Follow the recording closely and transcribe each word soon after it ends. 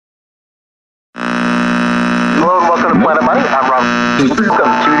Welcome to the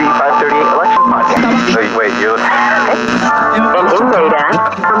 538 election podcast. Wait, you're... An inmate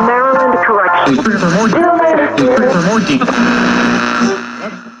asked from Maryland Corrections.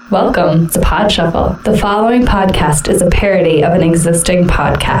 Welcome to Pod Shuffle. The following podcast is a parody of an existing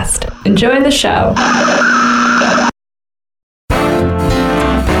podcast. Enjoy the show.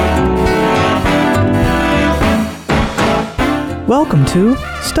 Welcome to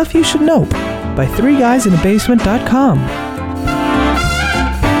Stuff You Should Know by 3guysinabasement.com.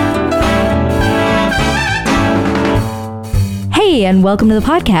 Hey, and welcome to the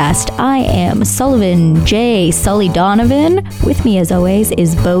podcast. I am Sullivan J. Sully Donovan. With me, as always,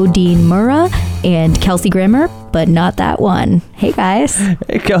 is Bo Dean Murrah and Kelsey Grimmer, but not that one. Hey, guys.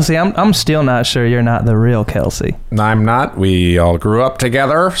 Hey, Kelsey, I'm still not sure you're not the real Kelsey. I'm not. We all grew up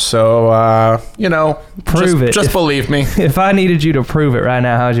together, so, Prove it. Just believe me. If I needed you to prove it right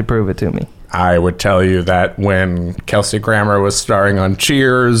now, how'd you prove it to me? I would tell you that when Kelsey Grammer was starring on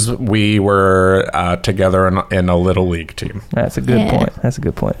Cheers, we were together in a little league team. That's a good point. That's a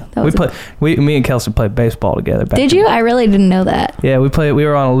good point. Me and Kelsey played baseball together. Did you? I really didn't know that. Yeah, we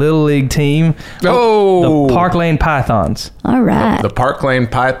were on a little league team. Oh, the Park Lane Pythons. All right. The Park Lane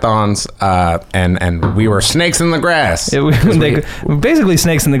Pythons, and we were snakes in the grass. Basically,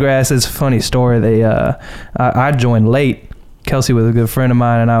 snakes in the grass is a funny story. I joined late. Kelsey was a good friend of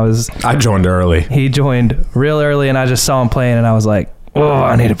mine, and I joined early. He joined real early, and I just saw him playing, and I was like, oh,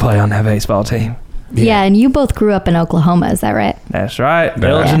 I need to play on that baseball team. Yeah, and you both grew up in Oklahoma, is that right? That's right.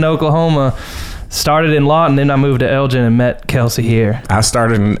 Elgin, Oklahoma. Started in Lawton, then I moved to Elgin and met Kelsey here. I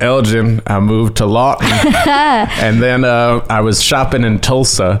started in Elgin, I moved to Lawton, and then I was shopping in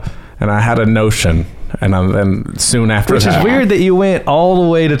Tulsa, and I had a notion. And then soon after Which is weird that you went all the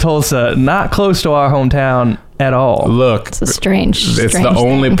way to Tulsa, not close to our hometown at all. Look, it's a strange the thing.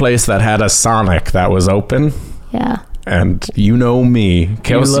 only place that had a Sonic that was open. Yeah. And you know me,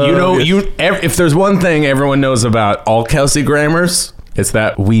 Kelsey. If there's one thing everyone knows about all Kelsey Grammers, it's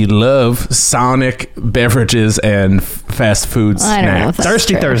that we love Sonic beverages and fast food snacks. I don't know if that's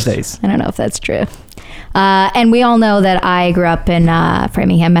Thirsty true. Thursdays. I don't know if that's true. And we all know that I grew up in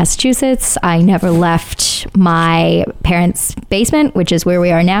Framingham, Massachusetts. I never left my parents' basement, which is where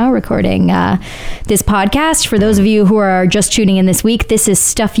we are now recording this podcast. For those of you who are just tuning in this week, this is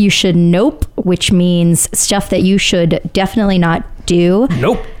Stuff You Should Nope, which means stuff that you should definitely not do.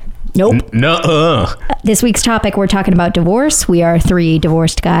 Nope. Nuh-uh. This week's topic, we're talking about divorce. We are three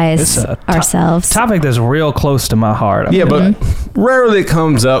divorced guys It's a ourselves. Topic that's real close to my heart. But rarely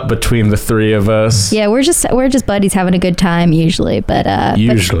comes up between the three of us. Yeah, we're just buddies having a good time usually, but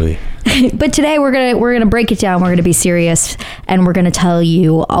But today we're gonna break it down. We're gonna be serious, and we're gonna tell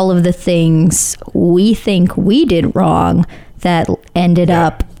you all of the things we think we did wrong that ended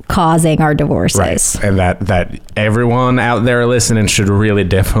up causing our divorces. Right. And that everyone out there listening should really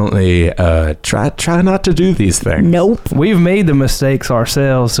definitely try not to do these things. Nope. We've made the mistakes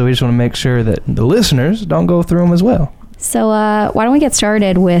ourselves, so we just want to make sure that the listeners don't go through them as well. So why don't we get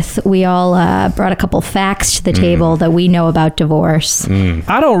started with, we all brought a couple facts to the table that we know about divorce.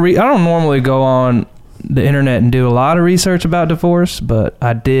 I don't normally go on the internet and do a lot of research about divorce, but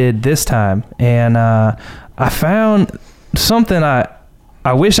I did this time, and I found something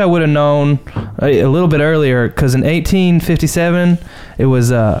I wish I would have known a little bit earlier, because in 1857, it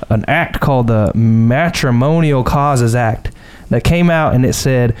was an act called the Matrimonial Causes Act that came out, and it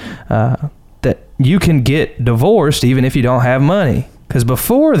said that you can get divorced even if you don't have money. Because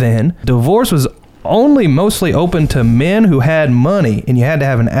before then, divorce was only mostly open to men who had money, and you had to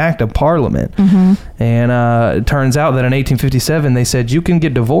have an act of parliament. And it turns out that in 1857, they said you can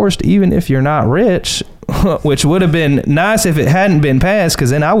get divorced even if you're not rich, which would have been nice if it hadn't been passed, because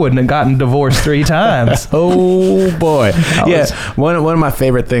then I wouldn't have gotten divorced 3 times. Oh boy. One of my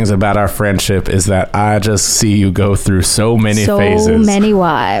favorite things about our friendship is that I just see you go through so many phases. So many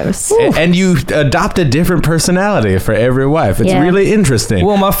wives. And you adopt a different personality for every wife. It's really interesting.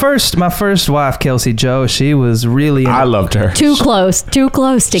 Well, my first wife, Kelsey Jo, she was really... I loved her. Too close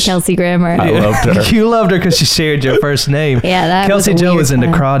to Kelsey Grammer. I loved her. You loved her because she shared your first name. Yeah, that Kelsey was a Jo weird was into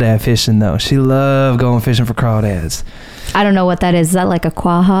time. crawdad fishing, though. She loved going fishing for crawdads. I don't know what that is. Is that like a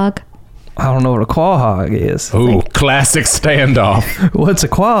quahog? I don't know what a quahog is. Ooh, classic standoff. What's a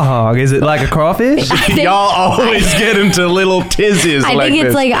quahog? Is it like a crawfish? Y'all always get into little tizzies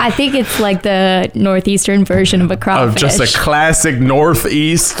I think it's like the northeastern version of a crawfish. Of just a classic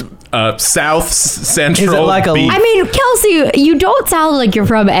northeast South Central. Is it like a- beef. I mean, Kelsey, you don't sound like you're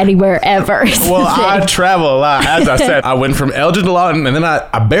from anywhere ever. Well, I travel a lot. As I said, I went from Elgin to Lawton, and then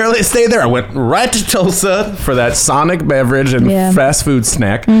I barely stayed there. I went right to Tulsa for that Sonic beverage and fast food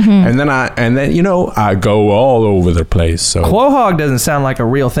snack, and then I go all over the place. So Quahog doesn't sound like a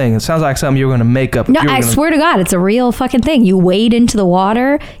real thing. It sounds like something you're going to make up. No, I swear to God, it's a real fucking thing. You wade into the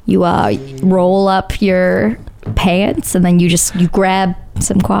water, you roll up your pants, and then you grab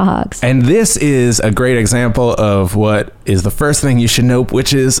some quahogs. And this is a great example of what is the first thing you should know,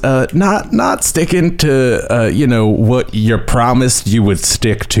 which is not sticking to what you're promised you would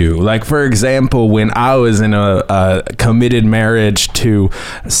stick to. Like, for example, when I was in a committed marriage to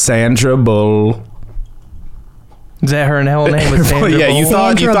Sandra Bull. Is that her whole name? Was Sandra Yeah, you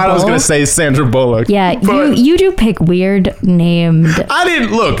Bullock? thought I was going to say Sandra Bullock. Yeah, But you do pick weird named. I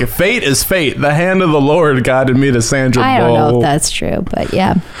didn't look. Fate is fate. The hand of the Lord guided me to Sandra I don't Bullock. know if that's true, but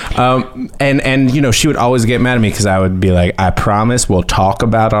yeah. And she would always get mad at me because I would be like, I promise we'll talk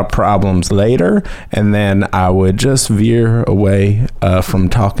about our problems later, and then I would just veer away from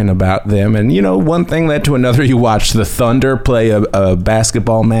talking about them. And one thing led to another. You watch the Thunder play a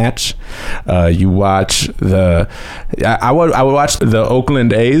basketball match. You watch I would watch the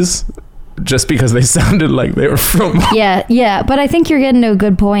Oakland A's just because they sounded like they were from. Yeah, but I think you're getting to a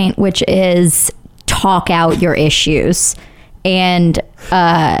good point, which is talk out your issues. And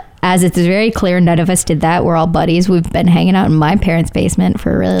as it's very clear, none of us did that. We're all buddies. We've been hanging out in my parents' basement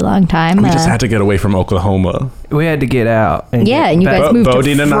for a really long time. We just had to get away from Oklahoma. We had to get out. And and you guys moved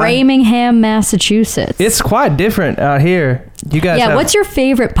to Framingham, Massachusetts. It's quite different out here. You guys what's your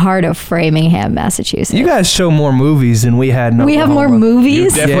favorite part of Framingham, Massachusetts? You guys show more movies than we had in We have more Oklahoma.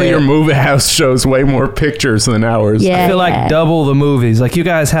 movies? Your movie house shows way more pictures than ours. Yeah. I feel like double the movies. Like, you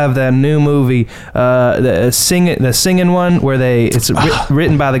guys have that new movie, the singing one, where it's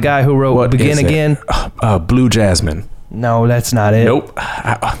written by the guy who wrote Begin Again. Blue Jasmine. No, that's not it. Nope.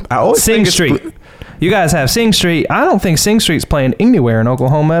 I always Sing think it's Street. You guys have Sing Street. I don't think Sing Street's playing anywhere in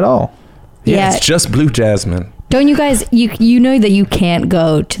Oklahoma at all. Yeah. It's just Blue Jasmine. Don't you guys, you know that you can't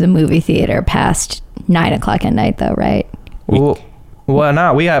go to the movie theater past 9 o'clock at night though, right? Well, why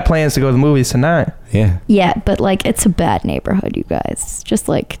not? We got plans to go to the movies tonight. Yeah. Yeah, but it's a bad neighborhood, you guys. Just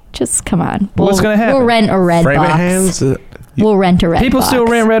come on. What's going to happen? We'll rent a red box. We'll rent a red box. People still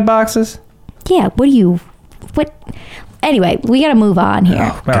rent red boxes? Yeah, what? Anyway, we got to move on here.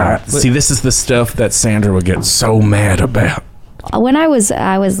 Oh, God. See, this is the stuff that Sandra would get so mad about. When I was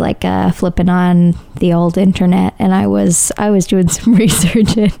flipping on the old internet, and I was doing some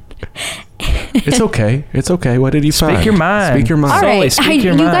research. It's okay. What did you find? Speak your mind. Speak your mind. All right,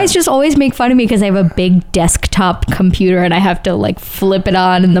 you guys just always make fun of me because I have a big desktop computer and I have to flip it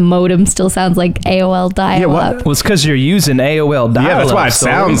on, and the modem still sounds like AOL dial-up. Well, it's because you're using AOL dial-up. Yeah, that's why it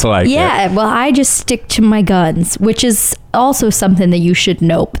sounds like it. Yeah, well, I just stick to my guns, which is also something that you should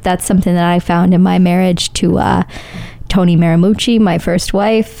note. That's something that I found in my marriage to Tony Maramucci, my first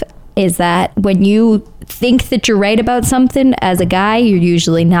wife, is that when you think that you're right about something as a guy, you're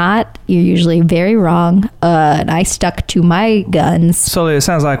usually not. You're usually very wrong. And I stuck to my guns. So it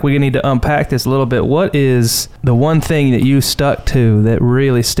sounds like we need to unpack this a little bit. What is the one thing that you stuck to that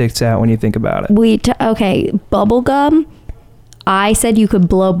really sticks out when you think about it? Okay, bubble gum. I said you could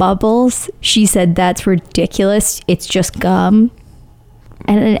blow bubbles. She said that's ridiculous. It's just gum.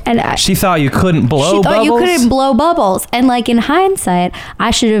 And she thought you couldn't blow bubbles? She thought you couldn't blow bubbles. And in hindsight,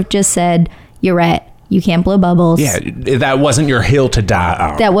 I should have just said, you're right. You can't blow bubbles. Yeah, that wasn't your hill to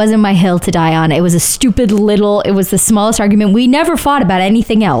die on. That wasn't my hill to die on. It was a stupid it was the smallest argument. We never fought about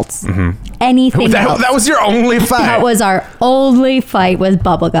anything else. Mm-hmm. Anything else. That was your only fight. That was our only fight was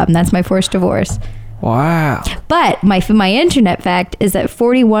bubblegum. That's my first divorce. Wow. But my internet fact is that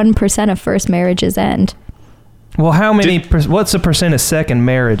 41% of first marriages end. Well, what's the percent of second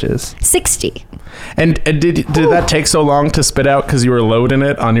marriages? 60. And did that take so long to spit out because you were loading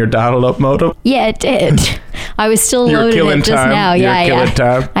it on your dial-up modem? Yeah, it did. I was still loading it just now. Yeah.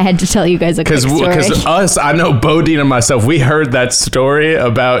 Time. I had to tell you guys a quick story. Because I know Bodine and myself, we heard that story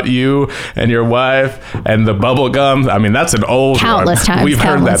about you and your wife and the bubble gum. I mean, that's an old countless one. times. We've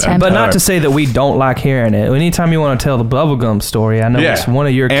heard that. But not to say that we don't like hearing it. Anytime you want to tell the bubblegum story, I know it's one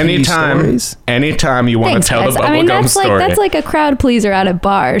of your key stories. Anytime you want to tell the bubblegum story. That's like a crowd pleaser out at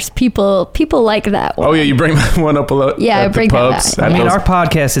bars. People like that one. Oh, yeah, you bring that one up a lot. Yeah, I bring pubs. that. I mean, our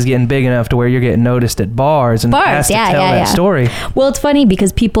podcast is getting big enough to where you're getting noticed at bars and asked to tell that story. Well, it's funny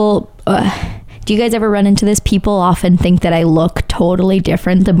because people... do you guys ever run into this? People often think that I look totally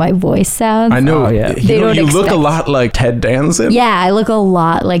different than my voice sounds. I know. Yeah. You look a lot like Ted Danson. Yeah, I look a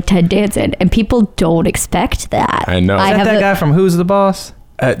lot like Ted Danson, and people don't expect that. I know. Is that guy from Who's the Boss?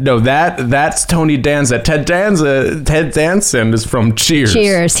 No, that's Tony Danza. Ted Danson is from Cheers.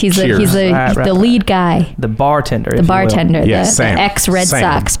 He's Right. the lead guy. The bartender. The bartender, Yeah, the Sam. ex-Red Sam.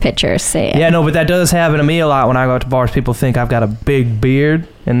 Sox pitcher. Sam. Yeah, no, but that does happen to me a lot when I go out to bars. People think I've got a big beard,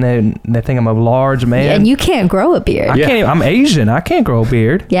 and they think I'm a large man. And you can't grow a beard. I can't. I'm Asian. I can't grow a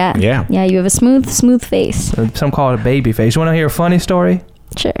beard. Yeah. You have a smooth face. Some call it a baby face. You want to hear a funny story?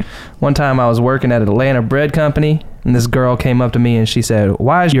 Sure. One time I was working at Atlanta Bread Company, and this girl came up to me and she said,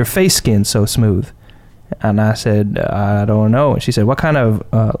 "Why is your face skin so smooth?" And I said, "I don't know." And she said, "What kind of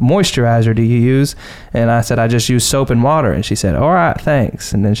moisturizer do you use?" And I said, "I just use soap and water." And she said, "All right,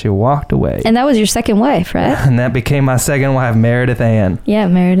 thanks." And then she walked away. And that was your second wife, right? And that became my second wife, Meredith Ann. Yeah,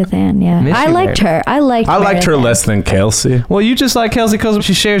 Meredith Ann. Yeah, Miss I you, liked her. I liked her Meredith less than Kelsey. Well, you just like Kelsey because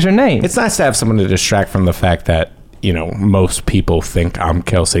she shares your name. It's nice to have someone to distract from the fact that, you know, most people think I'm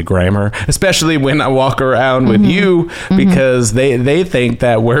Kelsey Grammer, especially when I walk around with you, because they think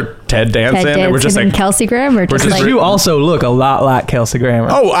that we're Ted Danson. Ted And we're just Danson and like, Kelsey Grammer. Just just like, You also look a lot like Kelsey Grammer.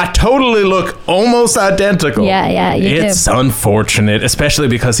 oh, I totally look almost identical. Yeah, you do. It's unfortunate, especially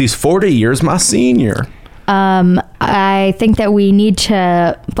because he's 40 years my senior. I think that we need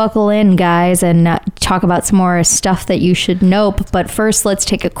to buckle in, guys, and talk about some more stuff that you should know. But first, let's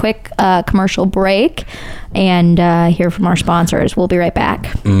take a quick commercial break and hear from our sponsors. We'll be right back.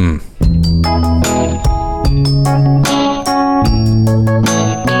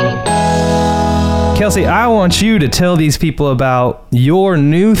 Kelsey, I want you to tell these people about your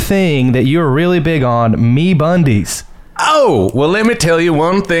new thing that you're really big on, Me Bundies. Oh, well, let me tell you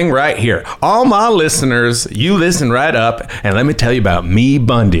one thing right here. All my listeners, you listen right up, and let me tell you about Me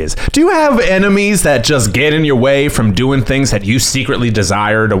Bundies. Do you have enemies that just get in your way from doing things that you secretly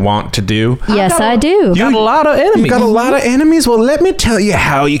desire to want to do? Yes, I do. You got a lot of enemies. You got a lot of enemies? Well, let me tell you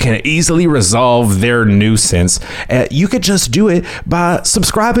how you can easily resolve their nuisance. You could just do it by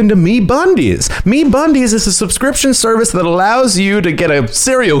subscribing to Me Bundies. Me Bundies is a subscription service that allows you to get a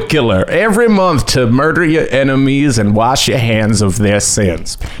serial killer every month to murder your enemies and wash your hands of their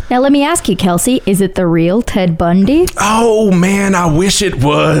sins. Now, let me ask you, Kelsey, is it the real Ted Bundy? Oh, man, I wish it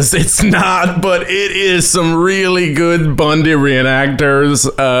was. It's not, but it is some really good Bundy reenactors.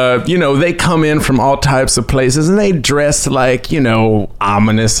 You know, they come in from all types of places, and they dress like, you know,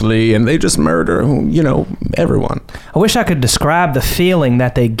 ominously, and they just murder, you know, everyone. I wish I could describe the feeling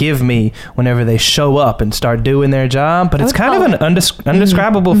that they give me whenever they show up and start doing their job, but it's kind of an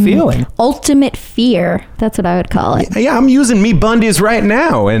undescribable feeling. Ultimate fear. That's what I would call it. Yeah, I'm using Me Bundies right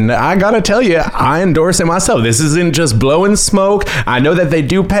now, and I gotta tell you, I endorse it myself. This isn't just blowing smoke. I know that they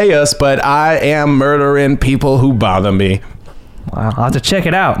do pay us, but I am murdering people who bother me. Wow, I'll have to check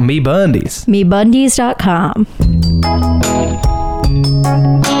it out. Me Bundies. MeBundies.com.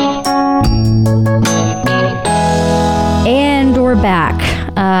 And we're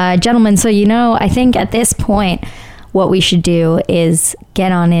back. Gentlemen, so I think at this point, what we should do is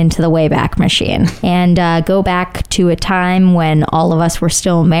get on into the Wayback Machine and go back to a time when all of us were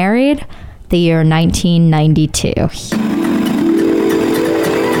still married, the year 1992.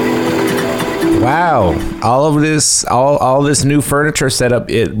 Wow, all this new furniture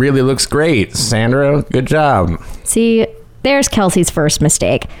setup, it really looks great. Sandra, good job. See, there's Kelsey's first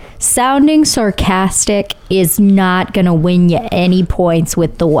mistake. Sounding sarcastic is not going to win you any points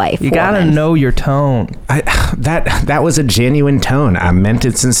with the wife. You gotta know your tone. That was a genuine tone. I meant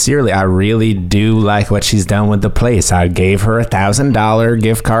it sincerely. I really do like what she's done with the place. I gave her $1,000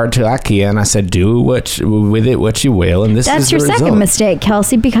 gift card to IKEA, and I said, do with it what you will. And that's your second mistake,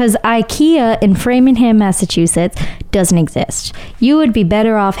 Kelsey, because IKEA in Framingham, Massachusetts doesn't exist. You would be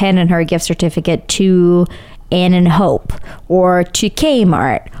better off handing her a gift certificate to Ann and Hope, or to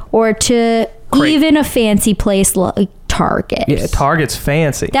Kmart, or to even a fancy place like Target. Yeah, Target's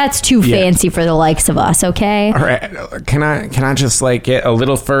fancy. That's too fancy for the likes of us, okay? All right, can I just get a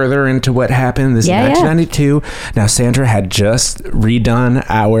little further into what happened? This is 1992. Now, Sandra had just redone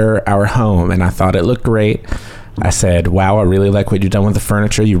our home, and I thought it looked great. I said, wow, I really like what you've done with the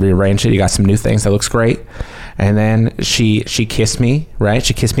furniture. You rearranged it. You got some new things. That looks great. And then she kissed me, right?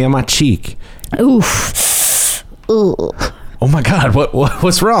 She kissed me on my cheek. Oof. Ooh. Oh my God!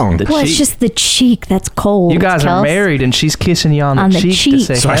 What's wrong? It's just the cheek that's cold. You guys are married, and she's kissing you on the cheek. To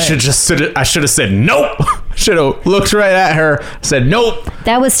say, so hey. I should have said nope. Should have looked right at her, said nope.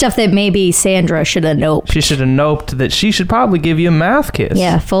 That was stuff that maybe Sandra should have noped. She should have noped that she should probably give you a mouth kiss.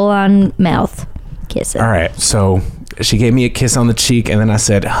 Yeah, full on mouth kiss. All right, so she gave me a kiss on the cheek, and then I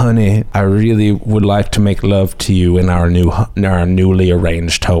said, "Honey, I really would like to make love to you in our newly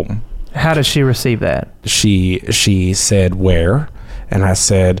arranged home." How did she receive that? She said, where? And I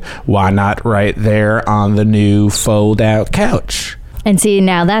said, why not right there on the new fold-out couch? And see,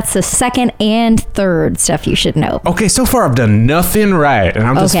 now that's the second and third stuff you should know. Okay, so far I've done nothing right, and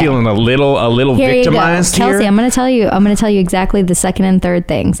I'm just Okay. feeling a little Here you go. victimized here. Kelsey, I'm going to tell you exactly the second and third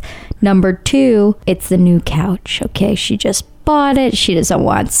things. Number 2, it's the new couch. Okay, she just bought it. She doesn't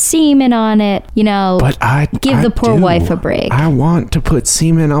want semen on it. You know, But I give the poor do. wife a break. I want to put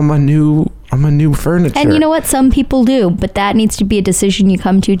semen on my new furniture. And you know what? Some people do, but that needs to be a decision you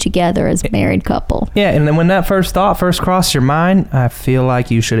come to together as a married couple. Yeah, and then when that first thought crossed your mind, I feel like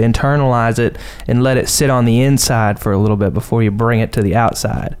you should internalize it and let it sit on the inside for a little bit before you bring it to the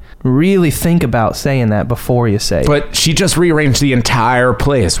outside. Really think about saying that before you say it. But she just rearranged the entire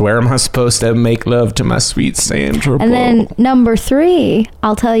place. Where am I supposed to make love to my sweet Sandra? And then number 3,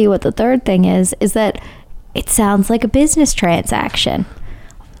 I'll tell you what the third thing is that it sounds like a business transaction.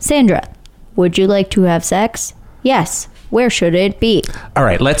 Sandra, would you like to have sex? Yes. Where should it be? All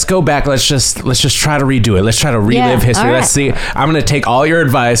right, let's go back. Let's just try to redo it. Let's try to relive history. all right. Let's see. I'm going to take all your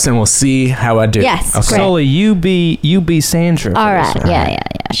advice and we'll see how I do. Yes, Okay. great. Sully, you be Sandra. All first. right.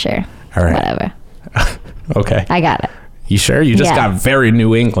 Yeah, sure. All right. Whatever. Okay. I got it. You sure? You just Yeah. got very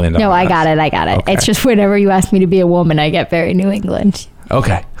New England. No, on I us. got it. Okay. It's just whenever you ask me to be a woman, I get very New England.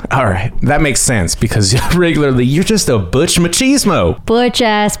 Okay. All right. That makes sense because regularly you're just a butch machismo. Butch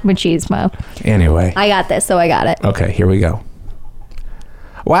ass machismo. Anyway. I got this, so I got it. Okay, here we go.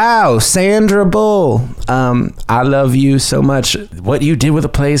 Wow, Sandra Bull. I love you so much. What you did with the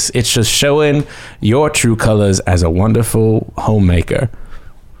place, it's just showing your true colors as a wonderful homemaker.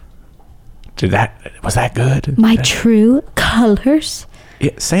 Was that good? My true colors?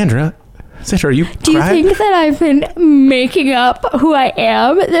 Yeah, Sandra, are you Do you crying? think that I've been making up who I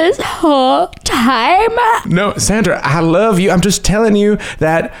am this whole time? No, Sandra, I love you. I'm just telling you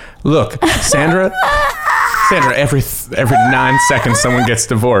that. Look, Sandra, every 9 seconds someone gets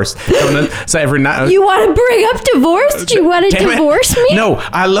divorced. So every 9. You want to bring up divorce? Do you want to Damn it. divorce me? No,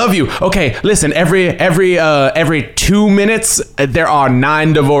 I love you. Okay, listen. Every 2 minutes there are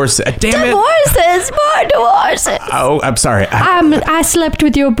 9 divorces. Damn it. Divorces, more divorces. Oh, I'm sorry. I slept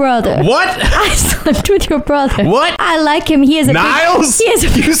with your brother. What? I slept with your brother. What? I like him. He is a Niles? He is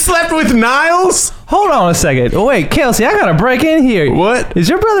a You slept with Niles? Hold on a second. Oh, wait, Kelsey, I gotta break in here. What? Is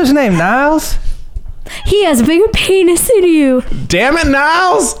your brother's name Niles? He has a bigger penis than you. Damn it,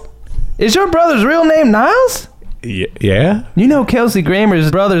 Niles. Is your brother's real name Niles? Yeah. You know Kelsey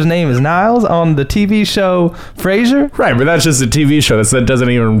Grammer's brother's name is Niles on the TV show Frasier? Right, but that's just a TV show. That doesn't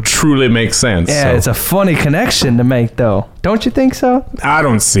even truly make sense. Yeah, so. it's a funny connection to make, though. Don't you think so? I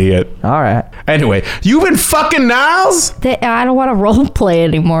don't see it. All right. Anyway, you been fucking Niles? I don't want to role play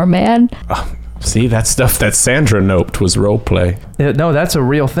anymore, man. See, that stuff that Sandra noped was role play. No, that's a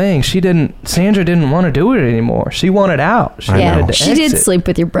real thing. Sandra didn't want to do it anymore. She wanted out. She Yeah, wanted to she did exit. sleep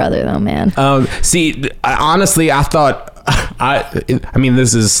with your brother, though, man. See, honestly, I thought, I mean,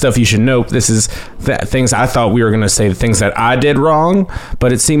 this is stuff you should know. This is things I thought we were going to say, the things that I did wrong,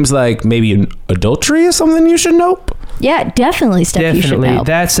 but it seems like maybe an adultery is something you should nope. Yeah, definitely stuff you should know.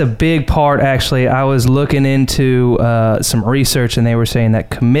 That's a big part, actually. I was looking into some research, and they were saying that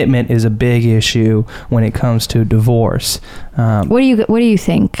commitment is a big issue when it comes to divorce. What do you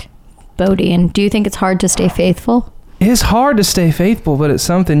think, Bodie? And do you think it's hard to stay faithful? It's hard to stay faithful, but it's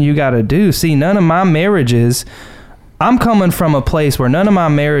something you got to do. See, none of my marriages... I'm coming from a place where none of my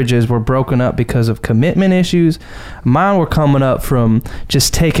marriages were broken up because of commitment issues. Mine were coming up from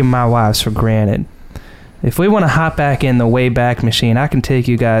just taking my wives for granted. If we want to hop back in the Wayback Machine, I can take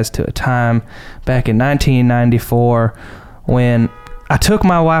you guys to a time back in 1994 when I took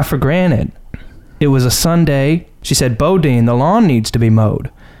my wife for granted. It was a Sunday. She said, "Bodine, the lawn needs to be mowed."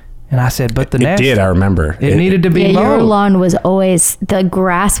 And I said, but It did, I remember. It needed to be mowed. Your lawn was always, the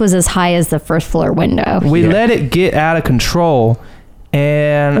grass was as high as the first floor window. We let it get out of control,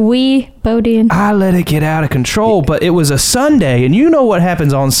 and Bodie. I let it get out of control, but it was a Sunday, and you know what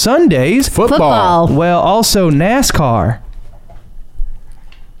happens on Sundays. Football. Well, also NASCAR.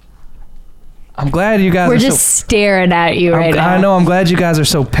 I'm glad you guys We're are just staring at you right now. I know, I'm glad you guys are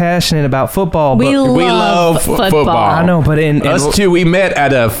so passionate about football. We but love football. I know, but in Us two, we met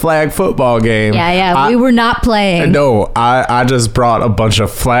at a flag football game. Yeah, we were not playing. No, I just brought a bunch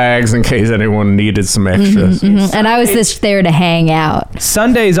of flags in case anyone needed some extras. And I was just there to hang out.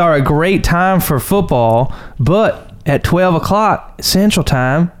 Sundays are a great time for football, but at 12 o'clock Central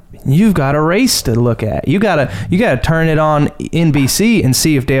Time, you've got a race to look at. You gotta turn it on NBC and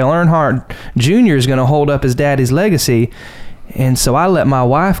see if Dale Earnhardt Jr. is gonna hold up his daddy's legacy. And so I let my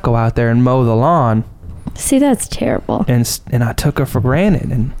wife go out there and mow the lawn. See, that's terrible. And I took her for granted,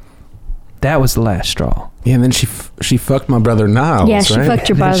 and that was the last straw. Yeah, and then she fucked my brother Niles. Yeah, she right? fucked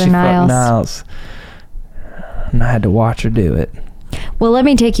your Then brother she fucked Niles. Niles. And I had to watch her do it. Well, let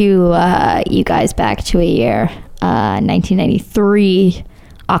me take you you guys back to a year, 1993,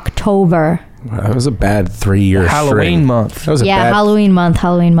 October. That was a bad 3 year Halloween month. That was a bad Halloween month.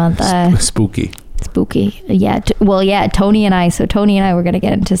 spooky. Spooky. Yeah. Tony and I were going to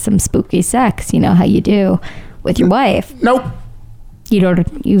get into some spooky sex. You know how you do with your wife. Nope.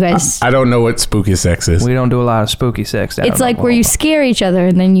 You guys. I don't know what spooky sex is. We don't do a lot of spooky sex. It's like where you scare each other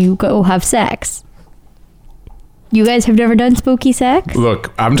and then you go have sex. You guys have never done spooky sex?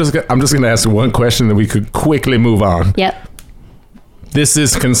 Look, I'm just gonna ask one question that we could quickly move on. Yep. This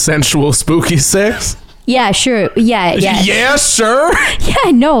is consensual spooky sex? Yeah, sure. Yeah. Yeah, sure.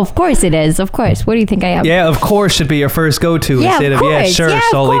 Yeah, no, of course it is. Of course. What do you think I am? Yeah, of course should be your first go-to Yeah, instead of of yeah, course. sure, Yeah, of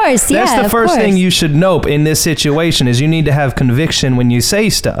Sully. course. That's Yeah, the of first thing course. you should note in this situation is you need to have conviction when you say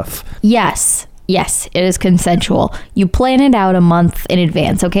stuff. Yes, it is consensual. You plan it out a month in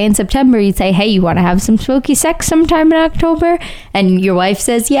advance, okay? In September, you say, hey, you want to have some spooky sex sometime in October? And your wife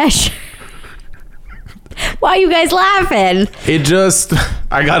says, yes. Yeah, why are you guys laughing?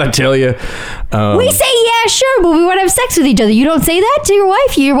 I gotta tell you. We say, yeah, sure, but we want to have sex with each other. You don't say that to your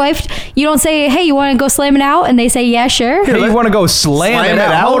wife. You don't say, hey, you want to go slam it out? And they say, yeah, sure. Hey, you want to go slam it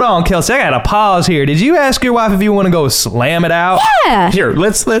out? Hold on, Kelsey. I got to pause here. Did you ask your wife if you want to go slam it out? Yeah. Here,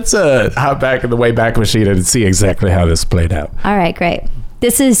 let's hop back in the Wayback Machine and see exactly how this played out. All right, great.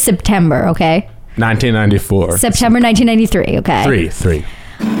 This is September, okay? 1994. September 1993, okay? Three.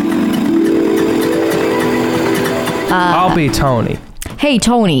 I'll be Tony. Hey,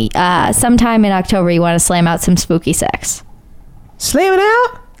 Tony, sometime in October, you want to slam out some spooky sex? Slam it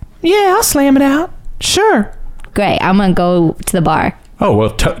out? Yeah, I'll slam it out. Sure. Great. I'm going to go to the bar. Oh, well,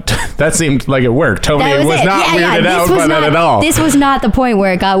 that seemed like it worked. Tony was not weirded out by that at all. This was not the point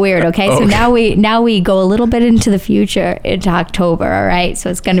where it got weird, okay? So now we go a little bit into the future, into October, all right?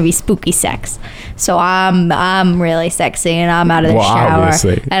 So it's going to be spooky sex. So I'm really sexy, and I'm out of the shower.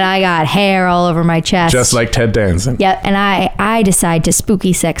 Obviously. And I got hair all over my chest. Just like Ted Danson. Yep, and I decide to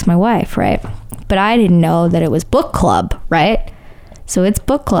spooky sex my wife, right? But I didn't know that it was book club, right? So it's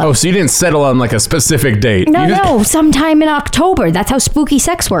book club. Oh, so you didn't settle on like a specific date? No, sometime in October. That's how spooky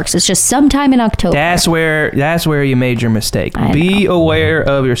sex works. It's just sometime in October. That's where you made your mistake. Be aware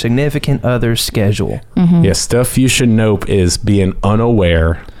of your significant other's schedule. Mm-hmm. Yeah, stuff you should know is being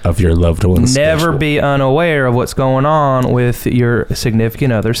unaware of your loved one's Never schedule. be unaware of what's going on with your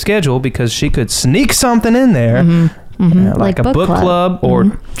significant other's schedule because she could sneak something in there. Mm-hmm. Like a book club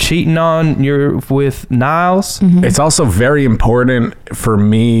or cheating on with Niles. Mm-hmm. It's also very important for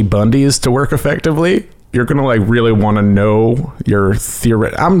me, Bundy's, to work effectively. You're gonna like really want to know your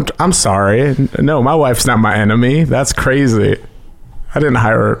theory. I'm sorry. No, my wife's not my enemy. That's crazy. I didn't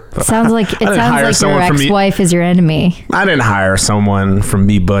hire her. Sounds like your ex-wife is your enemy. I didn't hire someone from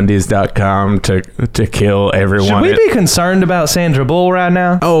MeBundys.com to kill everyone. Should we be concerned about Sandra Bull right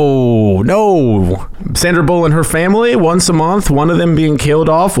now? Oh, no. Sandra Bull and her family, once a month, one of them being killed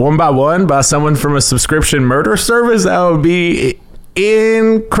off one by someone from a subscription murder service. That would be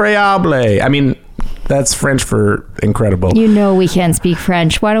incredible. I mean, that's French for incredible. You know we can't speak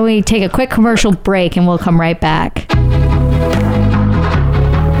French. Why don't we take a quick commercial break and we'll come right back.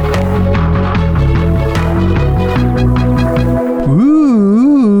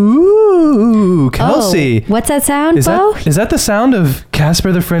 Ooh, Kelsey. Oh, what's that sound, Bo? Is that the sound of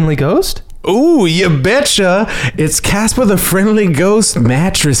Casper the Friendly Ghost? Ooh, you betcha. It's Casper the Friendly Ghost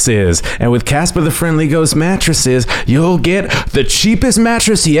mattresses. And with Casper the Friendly Ghost mattresses, you'll get the cheapest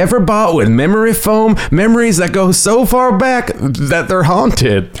mattress you ever bought with memory foam, memories that go so far back that they're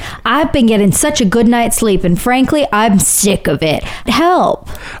haunted. I've been getting such a good night's sleep, and frankly, I'm sick of it. Help.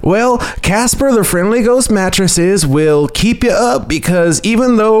 Well, Casper the Friendly Ghost mattresses will keep you up because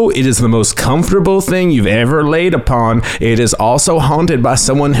even though it is the most comfortable thing you've ever laid upon, it is also haunted by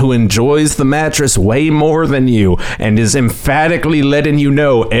someone who enjoys the mattress way more than you and is emphatically letting you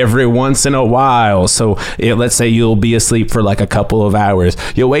know every once in a while. So let's say you'll be asleep for like a couple of hours.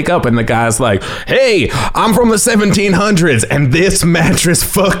 You'll wake up and the guy's like, hey, I'm from the 1700s and this mattress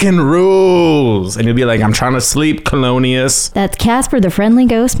fucking rules. And you'll be like, I'm trying to sleep, Colonius. That's Casper the Friendly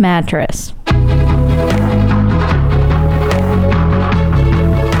Ghost mattress.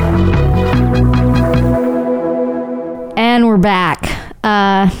 And we're back.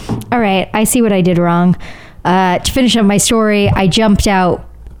 All right, I see what I did wrong. To finish up my story, I jumped out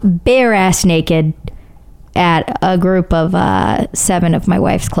bare ass naked at a group of 7 of my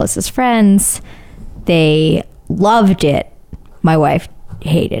wife's closest friends. They loved it. My wife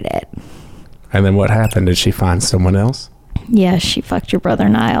hated it. And then what happened? Did she find someone else? Yeah, she fucked your brother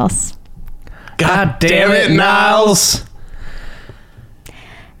Niles. God damn it, Niles!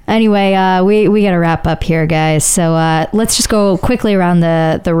 Anyway, we got to wrap up here, guys. So let's just go quickly around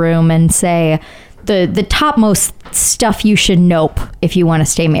the room and say the topmost stuff you should nope if you want to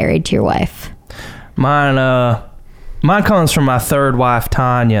stay married to your wife. Mine comes from my third wife,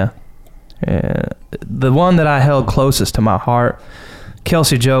 Tanya. The one that I held closest to my heart.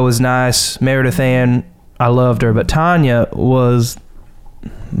 Kelsey Jo was nice. Meredith Ann, I loved her. But Tanya was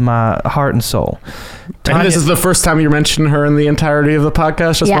my heart and soul. And this is the first time you mentioned her in the entirety of the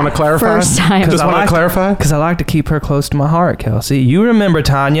podcast? Just want to clarify? First time. Just want to clarify? Because I like to keep her close to my heart, Kelsey. You remember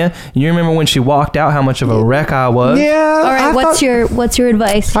Tanya. You remember when she walked out, how much of a wreck I was? Yeah. All right, what's your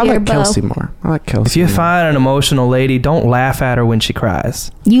advice I here, like Bo? Kelsey more. I like Kelsey If you more. find an emotional lady, don't laugh at her when she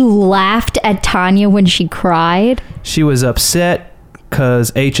cries. You laughed at Tanya when she cried? She was upset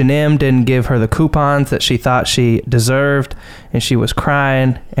because H&M didn't give her the coupons that she thought she deserved, and she was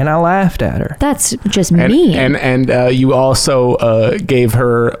crying, and I laughed at her. That's just mean. And you also gave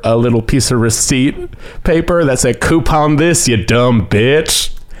her a little piece of receipt paper that said, coupon this, you dumb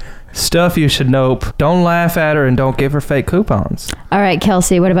bitch. Stuff you should nope. Don't laugh at her and don't give her fake coupons. All right,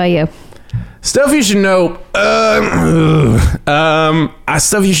 Kelsey, what about you? Stuff you should know.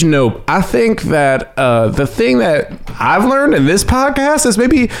 Stuff you should know. I think that the thing that I've learned in this podcast is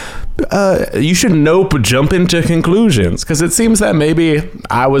maybe you should jump into conclusions, because it seems that maybe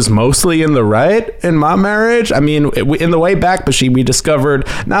I was mostly in the right in my marriage. I mean, in the way back, but we discovered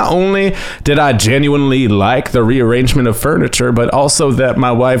not only did I genuinely like the rearrangement of furniture, but also that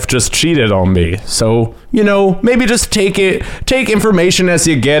my wife just cheated on me. So, maybe just take information as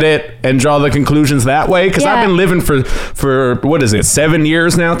you get it and draw the conclusions that way. Because I've been living for what is it, 7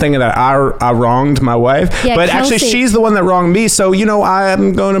 years now, thinking that I wronged my wife. Yeah, but Kelsey, actually, she's the one that wronged me. So,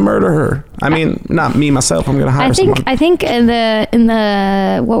 I'm going to murder her. I mean, not me myself. I'm going to hire someone. I think in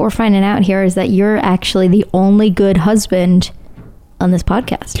the what we're finding out here is that you're actually the only good husband on this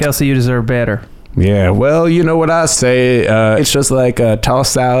podcast. Kelsey, you deserve better. Yeah, well, you know what I say. It's just like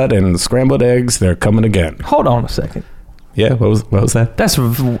tossed salad and scrambled eggs. They're coming again. Hold on a second. Yeah, what was that? That's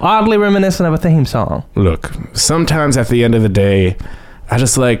oddly reminiscent of a theme song. Look, sometimes at the end of the day, I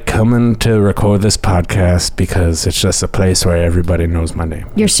just like coming to record this podcast because it's just a place where everybody knows my name.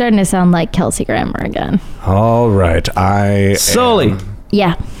 You're starting to sound like Kelsey Grammer again. All right, Sully.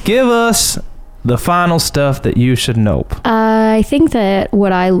 Yeah. Give us the final stuff that you should nope. I think that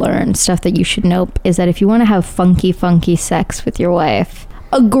what I learned, stuff that you should nope, is that if you want to have funky sex with your wife,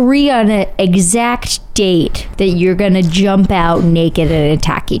 agree on an exact date that you're going to jump out naked and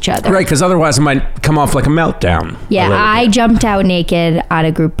attack each other. Right, because otherwise it might come off like a meltdown. Yeah, I jumped out naked on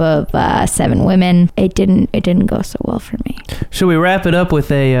a group of 7 women. It didn't go so well for me. Should we wrap it up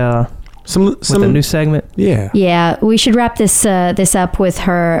with a new segment? Yeah, we should wrap this up with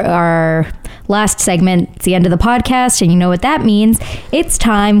our last segment. It's the end of the podcast, and you know what that means. It's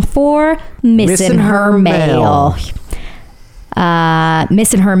time for Missing Her Mail.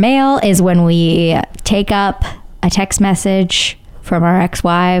 Missing Her Mail is when we take up a text message from our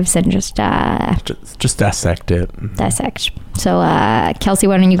ex-wives and just dissect it. So Kelsey,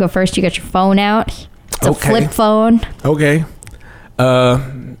 why don't you go first? You got your phone out. It's a flip phone. Okay.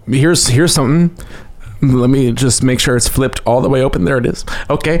 Here's something. Let me just make sure it's flipped all the way open. There it is.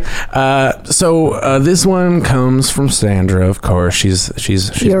 Okay. So this one comes from Sandra, of course.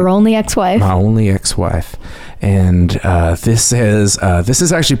 She's your only ex-wife. My only ex-wife. And this is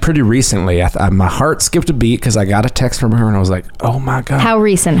actually pretty recently. My heart skipped a beat because I got a text from her and I was like, oh my God. How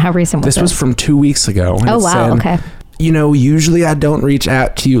recent was this? This was from 2 weeks ago. Oh, wow. Okay. Usually I don't reach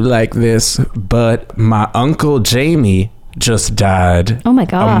out to you like this, but my Uncle Jamie just died. Oh my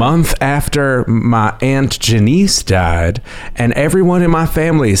God. A month after my Aunt Janice died, and everyone in my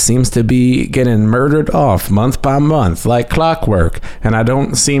family seems to be getting murdered off month by month like clockwork, and I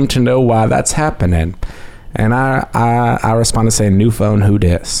don't seem to know why that's happening. And I responded saying, new phone, who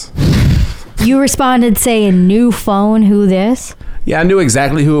dis? You responded saying, new phone, who this? Yeah, I knew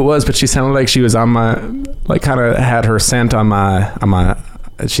exactly who it was, but she sounded like she was on my, like, kind of had her scent on my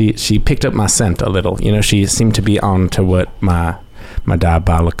she picked up my scent a little. She seemed to be on to what my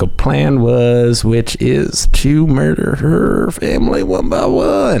diabolical plan was, which is to murder her family one by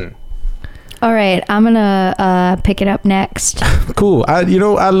one. All right, I'm gonna pick it up next. Cool. I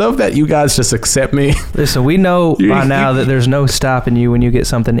love that you guys just accept me. Listen, we know by now that there's no stopping you when you get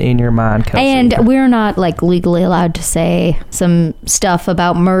something in your mind, Kelsey. And we're not legally allowed to say some stuff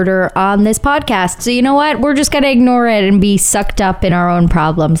about murder on this podcast. So you know what? We're just gonna ignore it and be sucked up in our own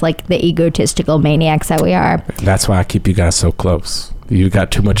problems like the egotistical maniacs that we are. That's why I keep you guys so close. You got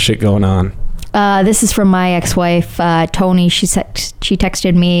too much shit going on. This is from my ex-wife, Tony. She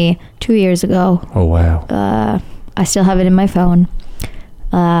texted me 2 years ago. Oh, wow. I still have it in my phone.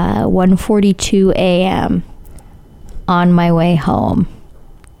 1:42 a.m. on my way home.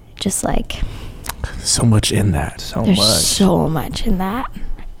 Just like So much in that. there's so much in that.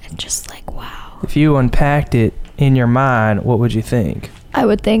 And just like, wow. If you unpacked it in your mind, what would you think? I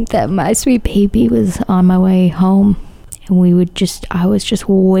would think that my sweet baby was on my way home, and I was just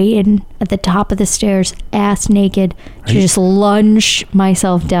waiting at the top of the stairs, ass naked, to just lunge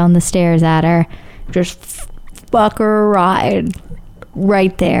myself down the stairs at her, just fuck her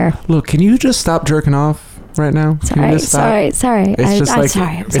right there. Look, can you just stop jerking off right now? Can you just stop? Sorry. It's I'm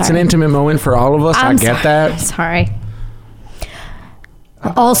sorry. it's an intimate moment for all of us. I get that. Sorry.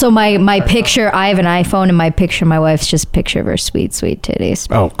 Also, my picture, I have an iPhone, and my picture, my wife's just picture of her sweet, sweet titties.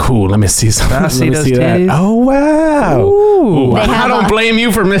 Oh, cool. Let me see some. Can I see those that. titties? Oh, wow. Ooh. I don't blame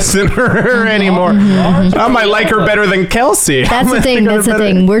you for missing her anymore. I might like her better than Kelsey. That's the thing. That's the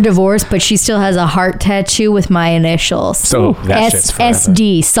thing. We're divorced, but she still has a heart tattoo with my initials. So that shit's forever.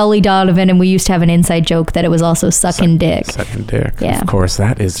 SD, Sully Donovan, and we used to have an inside joke that it was also sucking dick. Sucking dick. Yeah. Of course,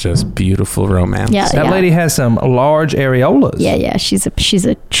 that is just beautiful romance. Yeah. That lady has some large areolas. Yeah. She's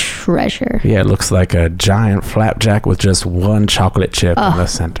a treasure. Yeah, it looks like a giant flapjack with just one chocolate chip in the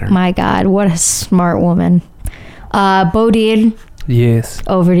center. My God, what a smart woman. Bodine, Yes.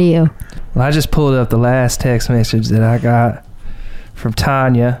 over to you. Well, I just pulled up the last text message that I got from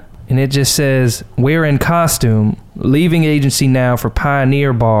Tanya, and it just says, "We're in costume, leaving agency now for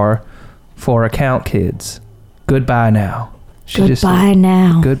Pioneer Bar for account kids. Goodbye now." Goodbye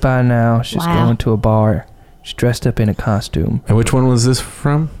now. Goodbye now. She's Wow. going to a bar. She's dressed up in a costume. And which one was this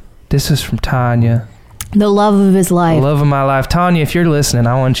from? This is from Tanya. The love of his life. Love of my life. Tanya, if you're listening,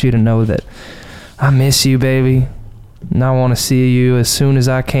 I want you to know that I miss you, baby. And I want to see you as soon as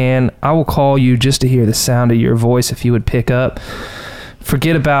I can. I will call you just to hear the sound of your voice if you would pick up.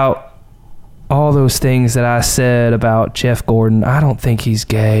 Forget about all those things that I said about Jeff Gordon. I don't think he's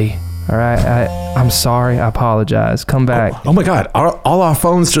gay. All right? I'm sorry. I apologize. Come back. Oh my God! All our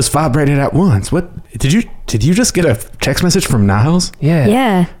phones just vibrated at once. What did you just get a text message from Niles? Yeah.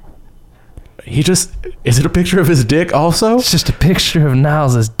 Yeah. Is it a picture of his dick also? It's just a picture of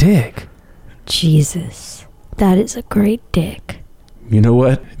Niles' dick. Jesus. That is a great dick. You know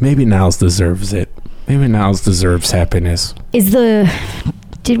what? Maybe Niles deserves it. Maybe Niles deserves happiness.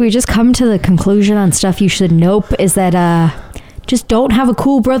 Did we just come to the conclusion on stuff you should nope? Is that, just don't have a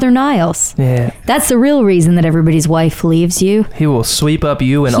cool brother Niles. Yeah. That's the real reason that everybody's wife leaves you. He will sweep up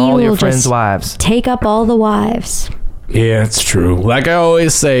you and He all your will friends' just wives. Take up all the wives. Yeah, it's true. Like I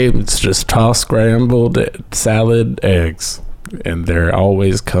always say, it's just tossed scrambled salad eggs. And they're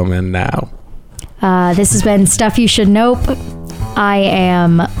always coming now. This has been Stuff You Should Nope. I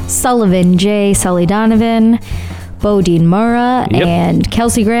am Sullivan J. Sully Donovan, Bodine Murrah, Yep. and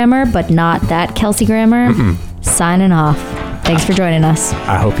Kelsey Grammer, but not that Kelsey Grammer. Signing off. Thanks for joining us.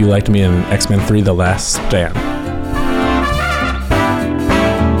 I hope you liked me in X-Men 3: The Last Stand.